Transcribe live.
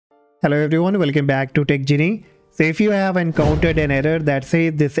Hello everyone, welcome back to Tech Genie. So if you have encountered an error that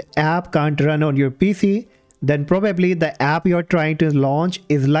says this app can't run on your PC, then probably the app you're trying to launch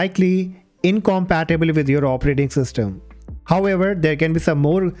is likely incompatible with your operating system. However, there can be some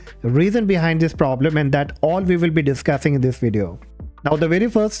more reason behind this problem, and that all we will be discussing in this video. Now the very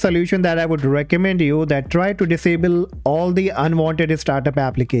first solution that I would recommend you that try to disable all the unwanted startup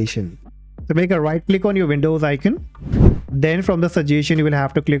application. So make a right click on your Windows icon. Then from the suggestion you will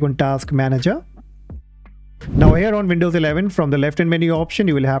have to click on Task Manager. Now here on Windows 11 from the left hand menu option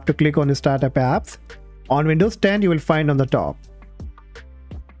you will have to click on Startup Apps. On Windows 10 you will find on the top.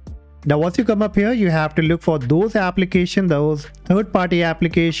 Now once you come up here you have to look for those applications, those third-party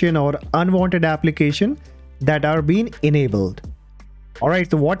application or unwanted application that are being enabled.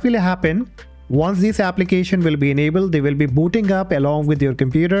 Alright, so what will happen once this application will be enabled? They will be booting up along with your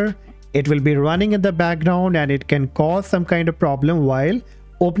computer. It will be running in the background and it can cause some kind of problem while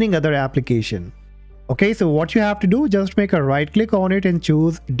opening other application. Okay, so what you have to do, just make a right click on it and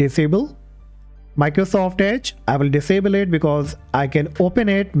choose Disable. Microsoft Edge, I will disable it because I can open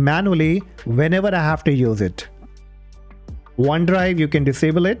it manually whenever I have to use it. OneDrive, you can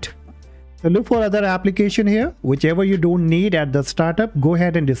disable it. So look for other application here, whichever you don't need at the startup, go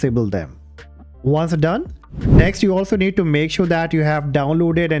ahead and disable them. Once done, next you also need to make sure that you have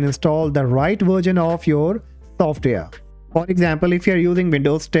downloaded and installed the right version of your software. For example, if you are using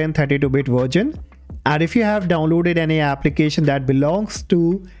Windows 10 32-bit version, and if you have downloaded any application that belongs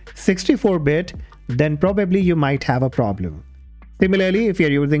to 64-bit, then probably you might have a problem. Similarly, if you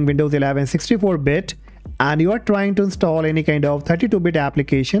are using Windows 11 64-bit and you are trying to install any kind of 32-bit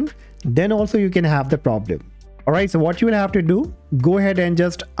application, then also you can have the problem. Alright, so what you will have to do, go ahead and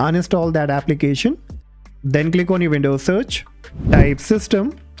just uninstall that application. Then click on your Windows search, type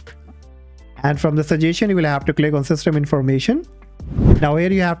System, and from the suggestion you will have to click on System Information. Now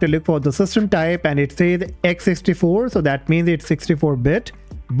here you have to look for the system type and it says x64, so that means it's 64-bit.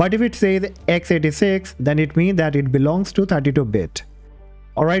 But if it says x86, then it means that it belongs to 32-bit.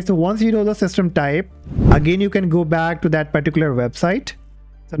 Alright, so once you know the system type, again you can go back to that particular website.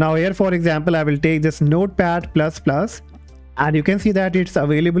 So now here for example I will take this Notepad++, and you can see that it's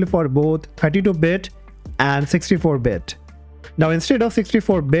available for both 32-bit and 64-bit. Now instead of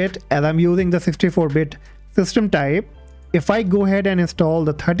 64-bit, as I'm using the 64-bit system type, if I go ahead and install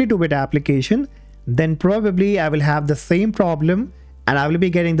the 32-bit application, then probably I will have the same problem and I will be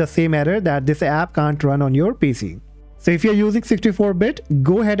getting the same error that this app can't run on your PC. So if you're using 64-bit,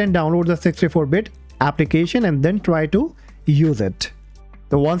 go ahead and download the 64-bit application and then try to use it.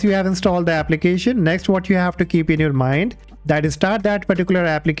 So once you have installed the application, next what you have to keep in your mind, that is start that particular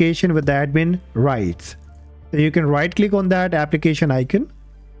application with the admin rights. So you can right click on that application icon.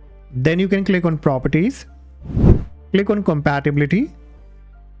 Then you can click on Properties. Click on Compatibility.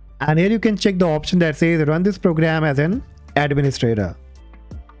 And here you can check the option that says run this program as an administrator.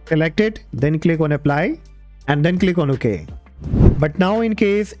 Select it, then click on Apply and then click on OK. But now in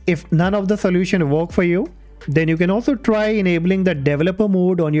case if none of the solution work for you, then you can also try enabling the developer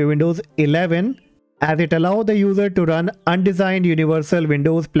mode on your Windows 11, as it allows the user to run undesigned universal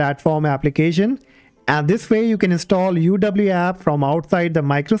Windows platform application, and this way you can install UW app from outside the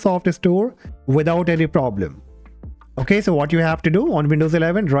Microsoft Store without any problem. Okay, so what you have to do on Windows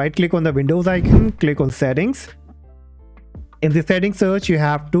 11, right click on the Windows icon, click on Settings. In the Settings search you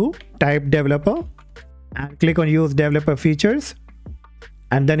have to type Developer and click on Use Developer Features.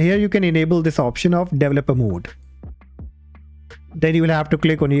 And then here you can enable this option of developer mode. Then you will have to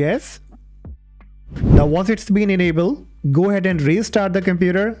click on Yes. Now once it's been enabled, go ahead and restart the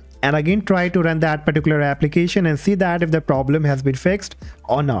computer and again try to run that particular application and see that if the problem has been fixed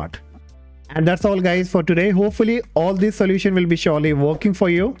or not. And that's all guys for today. Hopefully all this solution will be surely working for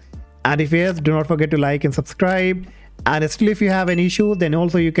you. And if yes, do not forget to like and subscribe. And still if you have any issue, then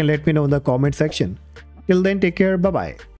also you can let me know in the comment section. Till then, take care. Bye bye.